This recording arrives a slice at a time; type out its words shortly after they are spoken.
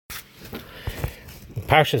In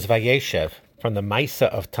Parshas Vayeshev, from the Maisa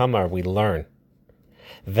of Tamar, we learn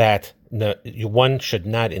that one should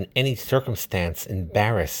not in any circumstance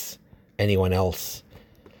embarrass anyone else.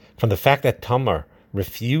 From the fact that Tamar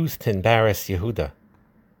refused to embarrass Yehuda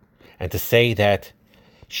and to say that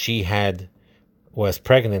she was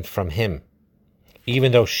pregnant from him,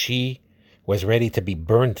 even though she was ready to be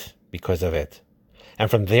burnt because of it. And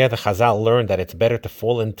from there the Chazal learned that it's better to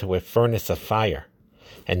fall into a furnace of fire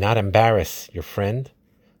and not embarrass your friend.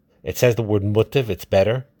 It says the word mutiv, it's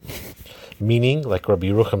better. Meaning, like Rabbi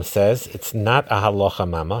Yerucham says, it's not a halacha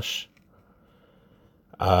mamash.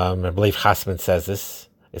 I believe Chasman says this.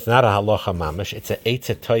 It's not a halacha mamash, it's an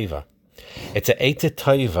eitzah toiva. It's an eitzah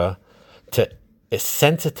toiva to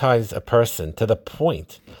sensitize a person to the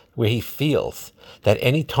point where he feels that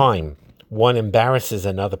any time one embarrasses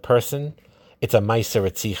another person, it's a ma'aser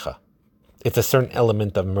etzicha. It's a certain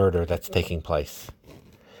element of murder that's taking place.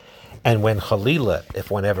 And when Chalila, if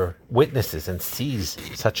one ever witnesses and sees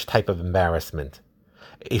such type of embarrassment,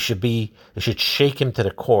 it should shake him to the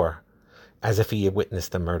core as if he had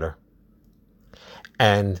witnessed a murder.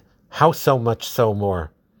 And how so much so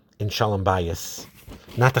more in Shalom Bayis,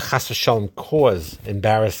 not to chas v'shalom cause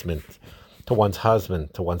embarrassment to one's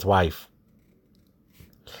husband, to one's wife,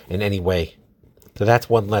 in any way. So that's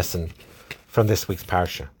one lesson from this week's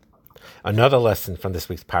parsha. Another lesson from this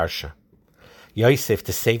week's parsha. Yosef,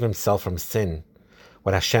 to save himself from sin,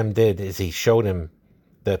 what Hashem did is he showed him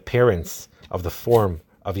the appearance of the form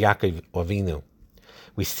of Yaakov Avinu.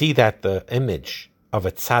 We see that the image of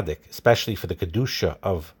a tzaddik, especially for the kedusha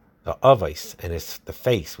of the avos and the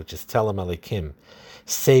face, which is Tzelem Elikim,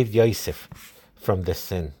 saved Yosef from this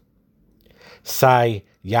sin. Sai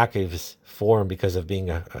Yaakov's form because of being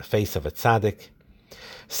a face of a tzaddik.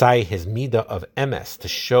 Sai his midah of emes, to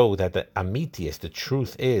show that the amitius, the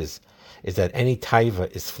truth is that any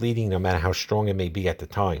taiva is fleeting no matter how strong it may be at the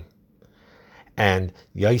time. And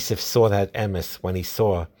Yosef saw that emes when he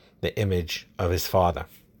saw the image of his father.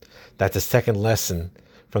 That's a second lesson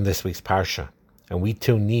from this week's parsha. And we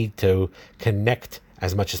too need to connect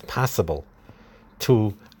as much as possible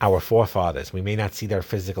to our forefathers. We may not see their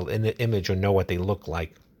physical image or know what they look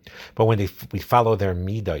like, but when we follow their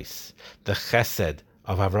midos, the chesed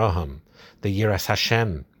of Avraham, the yiras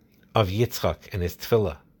Hashem of Yitzchak and his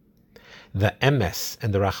tefillah, the emes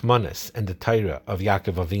and the rachmanis and the Torah of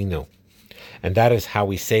Yaakov Avinu. And that is how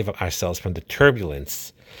we save ourselves from the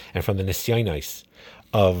turbulence and from the nisyonos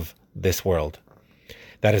of this world.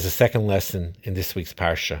 That is the second lesson in this week's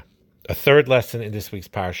parsha. A third lesson in this week's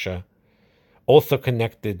parsha, also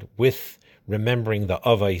connected with remembering the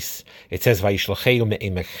avos. It says, Vayishlacheu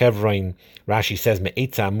me'emek Chevron. Rashi says,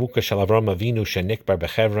 Me'etza amuka shel Avram Avinu shenikbar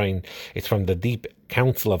bechevron. It's from the deep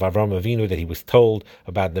counsel of Avram Avinu that he was told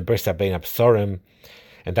about the Bris Bein Absorim.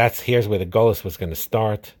 And here's where the Golus was going to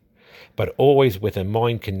start. But always with a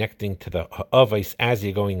mind connecting to the avos as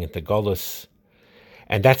you're going into Golus.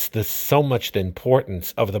 And that's so much the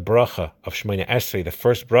importance of the bracha of Shemona Esrei, the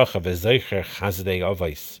first bracha, V'zoicher Chazdei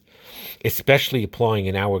Avos, especially applying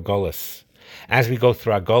in our Golus. As we go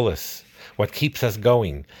through our Golus, what keeps us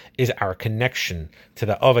going is our connection to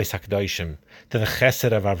the Avos HaKadoshim, to the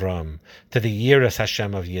Chesed of Avram, to the Yiras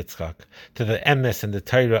Hashem of Yitzchak, to the Emes and the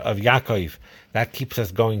Torah of Yaakov. That keeps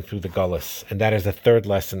us going through the Golus. And that is the third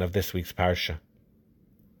lesson of this week's Parsha.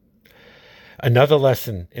 Another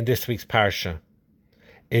lesson in this week's Parsha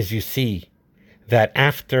is you see that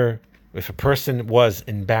if a person was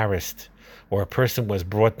embarrassed or a person was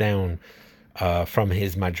brought down from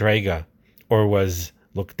his madrega or was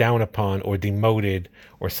looked down upon or demoted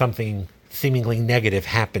or something seemingly negative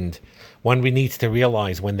happened, one needs to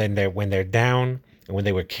realize when they're down and when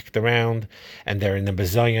they were kicked around and they're in the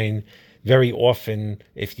bazayin, very often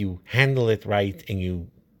if you handle it right and you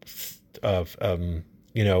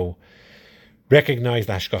recognize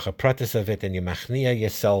the hashgacha pratis of it and you machnia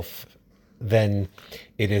yourself, then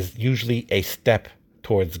it is usually a step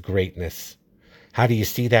towards greatness. How do you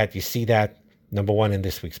see that? You see that, number one, in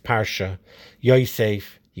this week's parsha.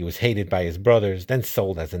 Yosef, he was hated by his brothers, then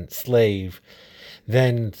sold as a slave,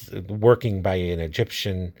 then working by an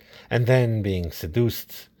Egyptian, and then being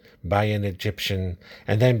seduced by an Egyptian,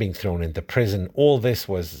 and then being thrown into prison. All this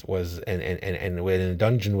was in a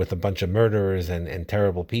dungeon with a bunch of murderers and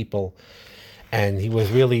terrible people. And he was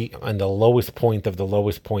really on the lowest point of the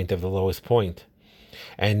lowest point of the lowest point.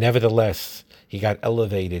 And nevertheless, he got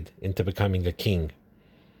elevated into becoming a king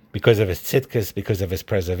because of his tzidkas, because of his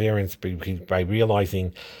perseverance, by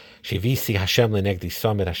realizing, Shivisi Hashem lenegdi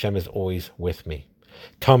summit, Hashem is always with me.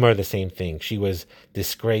 Tamar, the same thing. She was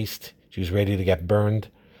disgraced. She was ready to get burned,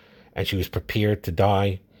 and she was prepared to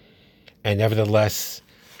die. And nevertheless,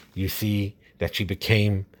 you see that she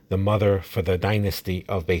became the mother for the dynasty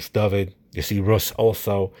of Beis David. You see, Rus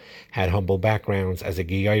also had humble backgrounds as a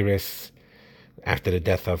Geiris. After the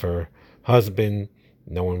death of her husband,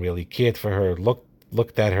 no one really cared for her,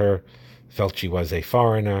 looked at her, felt she was a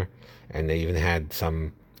foreigner, and they even had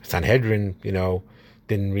some Sanhedrin,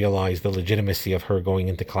 didn't realize the legitimacy of her going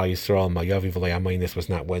into Klal Yisrael. Mayavi v'le'amayin, this was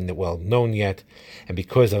not well known yet. And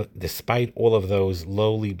despite all of those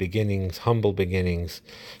lowly beginnings, humble beginnings,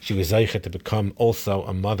 she was zeicha to become also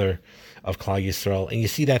a mother of Klal Yisrael. And you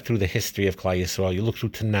see that through the history of Klal Yisrael. You look through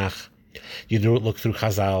Tanakh, you look through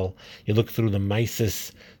Chazal, you look through the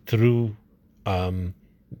Mises, through through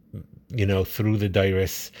the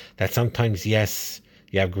Dairis, that sometimes, yes,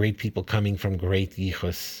 you have great people coming from great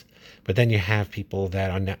yichus, but then you have people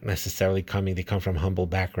that are not necessarily coming, they come from humble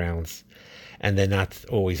backgrounds, and they're not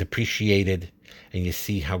always appreciated, and you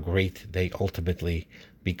see how great they ultimately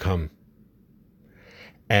become.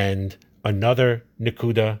 And another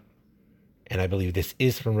Nikuda, and I believe this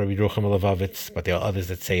is from Rabbi Yerucham Levovitz, but there are others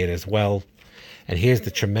that say it as well. And here's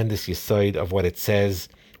the tremendous yesod of what it says.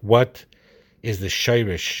 What is the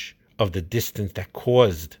shirish of the distance that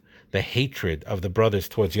caused the hatred of the brothers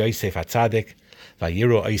towards Yosef HaTzadik?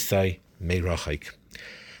 Vayiru Isai Meirachik.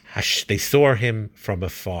 They saw him from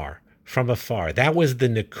afar. From afar. That was the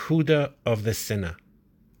nekuda of the sinna.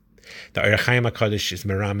 The Orach Chaim HaKadosh is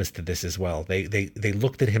meramis to this as well. They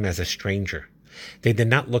looked at him as a stranger. They did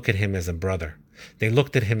not look at him as a brother. They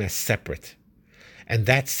looked at him as separate. And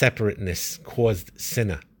that separateness caused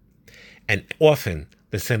sinna. And often,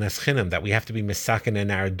 the sinas chinam, that we have to be misaken in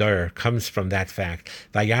our door, comes from that fact.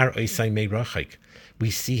 Vayar Isai Meirachik. We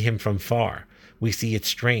see him from far. We see it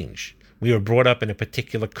strange. We were brought up in a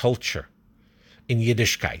particular culture, in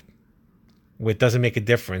Yiddishkeit, where it doesn't make a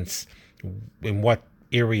difference in what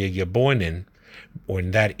area you're born in, or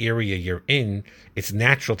in that area you're in. It's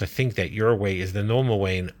natural to think that your way is the normal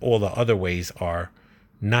way and all the other ways are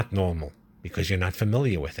not normal, because you're not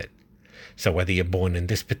familiar with it. So whether you're born in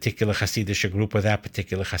this particular Hasidic group or that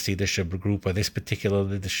particular Hasidic group, or this particular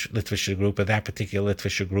Litvish group or that particular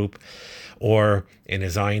Litvish group, or in a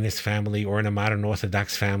Zionist family or in a modern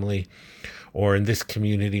Orthodox family, or in this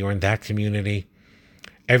community or in that community,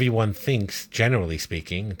 everyone thinks, generally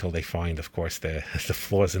speaking, until they find, of course, the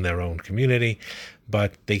flaws in their own community,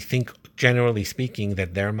 but they think, generally speaking,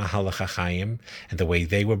 that their Mahalach HaChaim and the way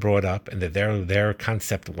they were brought up, and that their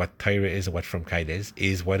concept of what Torah is, what Frumkeit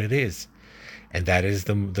is what it is. And that is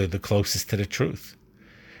the closest to the truth.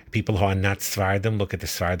 People who are not Svardim look at the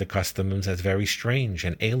Svardim customs as very strange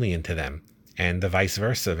and alien to them, and the vice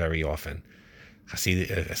versa very often.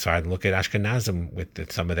 Svardim look at Ashkenazim with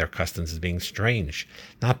some of their customs as being strange,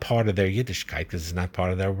 not part of their Yiddishkeit, because it's not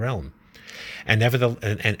part of their realm. And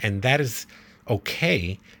and that is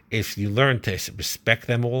okay if you learn to respect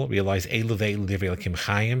them all, realize Eilu ve'eilu divrei Elokim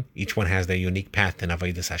Chaim, each one has their unique path in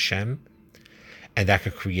Avodas Hashem, and that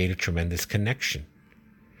could create a tremendous connection.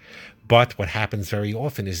 But what happens very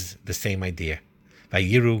often is the same idea.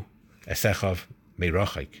 Vayiru esechav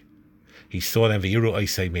meirachik. He saw them, Vayiru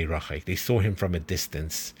Isai meirachik. They saw him from a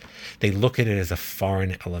distance. They look at it as a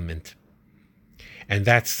foreign element. And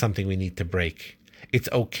that's something we need to break. It's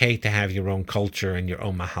okay to have your own culture and your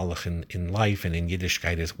own mahalach in life and in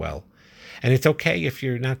Yiddishkeit as well. And it's okay if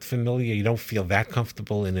you're not familiar, you don't feel that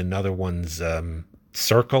comfortable in another one's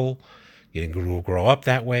circle. You didn't grow up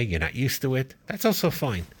that way, you're not used to it. That's also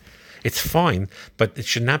fine. It's fine, but it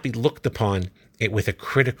should not be looked upon it with a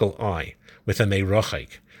critical eye, with a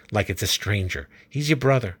meirachik, like it's a stranger. He's your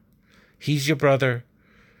brother. He's your brother,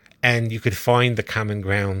 and you could find the common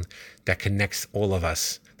ground that connects all of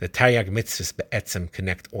us. The Taryag mitzvahs be'etzem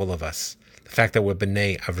connect all of us. The fact that we're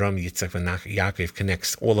B'nai Avram, Yitzchak, and Yaakov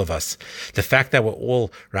connects all of us. The fact that we're all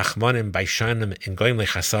Rachmanim, Baishanim, and Goyim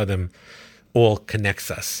Lechasadim all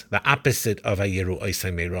connects us. The opposite of Ayiru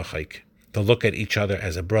Isai Meirachik, to look at each other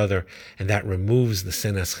as a brother, and that removes the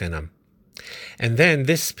sinas chinam. And then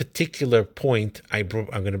this particular point I'm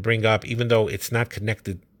going to bring up, even though it's not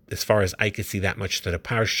connected as far as I could see that much to the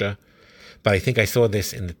Parsha, but I think I saw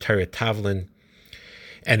this in the Torah Tavlin,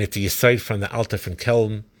 and it's a yesod from the Alter from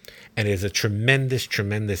Kelm, and it is a tremendous,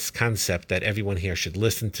 tremendous concept that everyone here should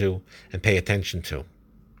listen to and pay attention to.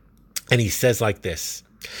 And he says like this.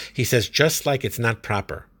 He says, just like it's not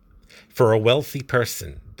proper for a wealthy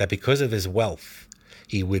person that because of his wealth,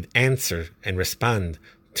 he would answer and respond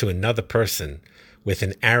to another person with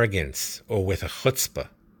an arrogance or with a chutzpah,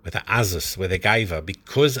 with a azus, with a gaiva,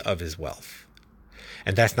 because of his wealth.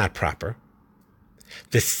 And that's not proper.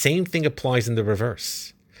 The same thing applies in the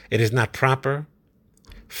reverse. It is not proper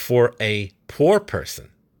for a poor person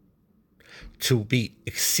to be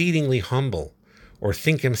exceedingly humble or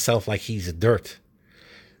think himself like he's dirt,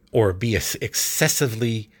 or be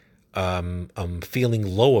excessively feeling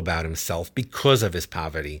low about himself because of his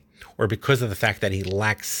poverty, or because of the fact that he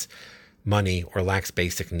lacks money or lacks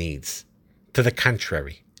basic needs. To the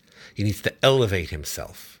contrary, he needs to elevate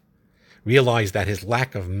himself. Realize that his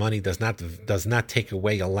lack of money does not take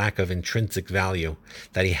away a lack of intrinsic value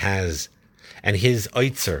that he has, and his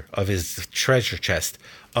oitzer of his treasure chest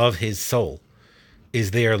of his soul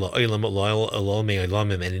is there, and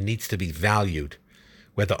it needs to be valued.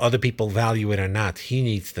 Whether other people value it or not, he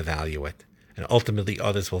needs to value it, and ultimately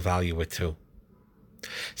others will value it too.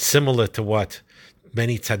 Similar to what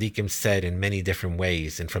many tzaddikim said in many different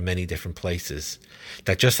ways and from many different places,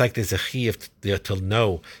 that just like there's a chiyuv to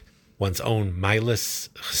know one's own milas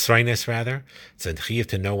chesronos, rather, it's a chiyuv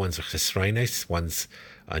to know one's chesronos, one's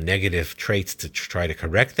negative traits, to try to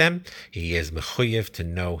correct them. He is mechuyev to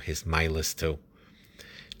know his milas too,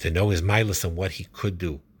 to know his milas and what he could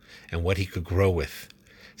do and what he could grow with.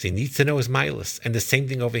 So he needs to know his milas. And the same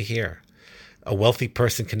thing over here. A wealthy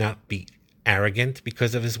person cannot be arrogant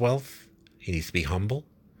because of his wealth. He needs to be humble.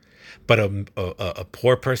 But a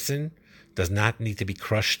poor person does not need to be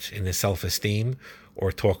crushed in his self-esteem,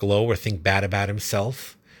 or talk low, or think bad about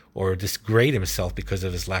himself, or disgrade himself because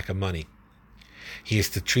of his lack of money. He is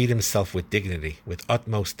to treat himself with dignity, with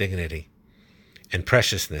utmost dignity and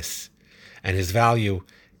preciousness, and his value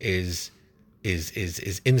is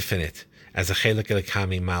infinite as a chelik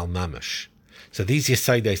elikami mal mamash. So these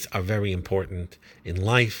yesaides are very important in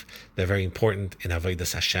life. They're very important in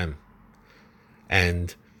avodas Hashem,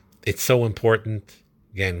 and it's so important.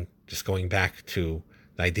 Again, just going back to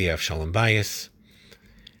the idea of shalom bayis,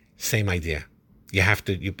 same idea. You have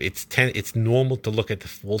to. It's normal to look at the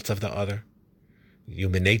faults of the other,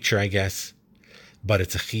 human nature, I guess. But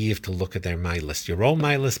it's a chiyuv to look at their milas, your own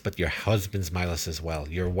milas, but your husband's milas as well,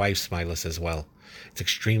 your wife's milas as well. It's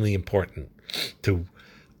extremely important to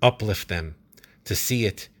uplift them, to see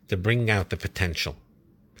it, to bring out the potential.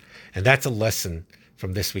 And that's a lesson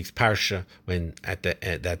from this week's parsha, when that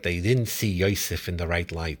they didn't see Yosef in the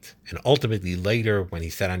right light. And ultimately later, when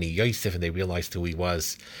he said Ani Yosef, and they realized who he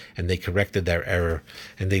was, and they corrected their error,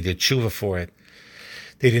 and they did tshuva for it,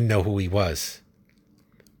 they didn't know who he was.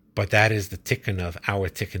 But that is the tikkun of our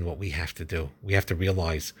tikkun, what we have to do. We have to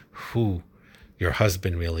realize who your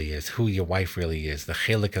husband really is, who your wife really is, the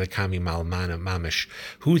chelik elikami mal mamish,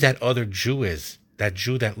 who that other Jew is, that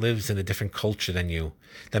Jew that lives in a different culture than you,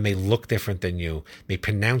 that may look different than you, may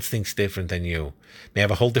pronounce things different than you, may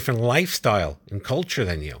have a whole different lifestyle and culture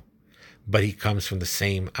than you. But he comes from the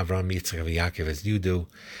same Avraham, Yitzchak, and Yaakov as you do,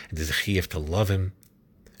 and there's a chiyuv to love him.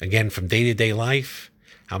 Again, from day-to-day life,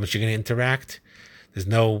 how much you're going to interact. There's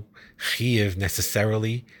no chiyuv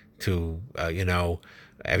necessarily to,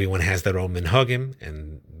 everyone has their own minhagim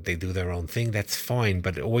and they do their own thing. That's fine,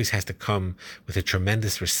 but it always has to come with a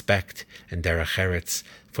tremendous respect and derech eretz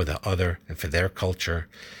for the other and for their culture.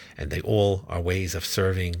 And they all are ways of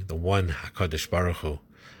serving the one HaKadosh Baruch Hu,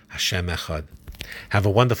 Hashem Echad. Have a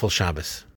wonderful Shabbos.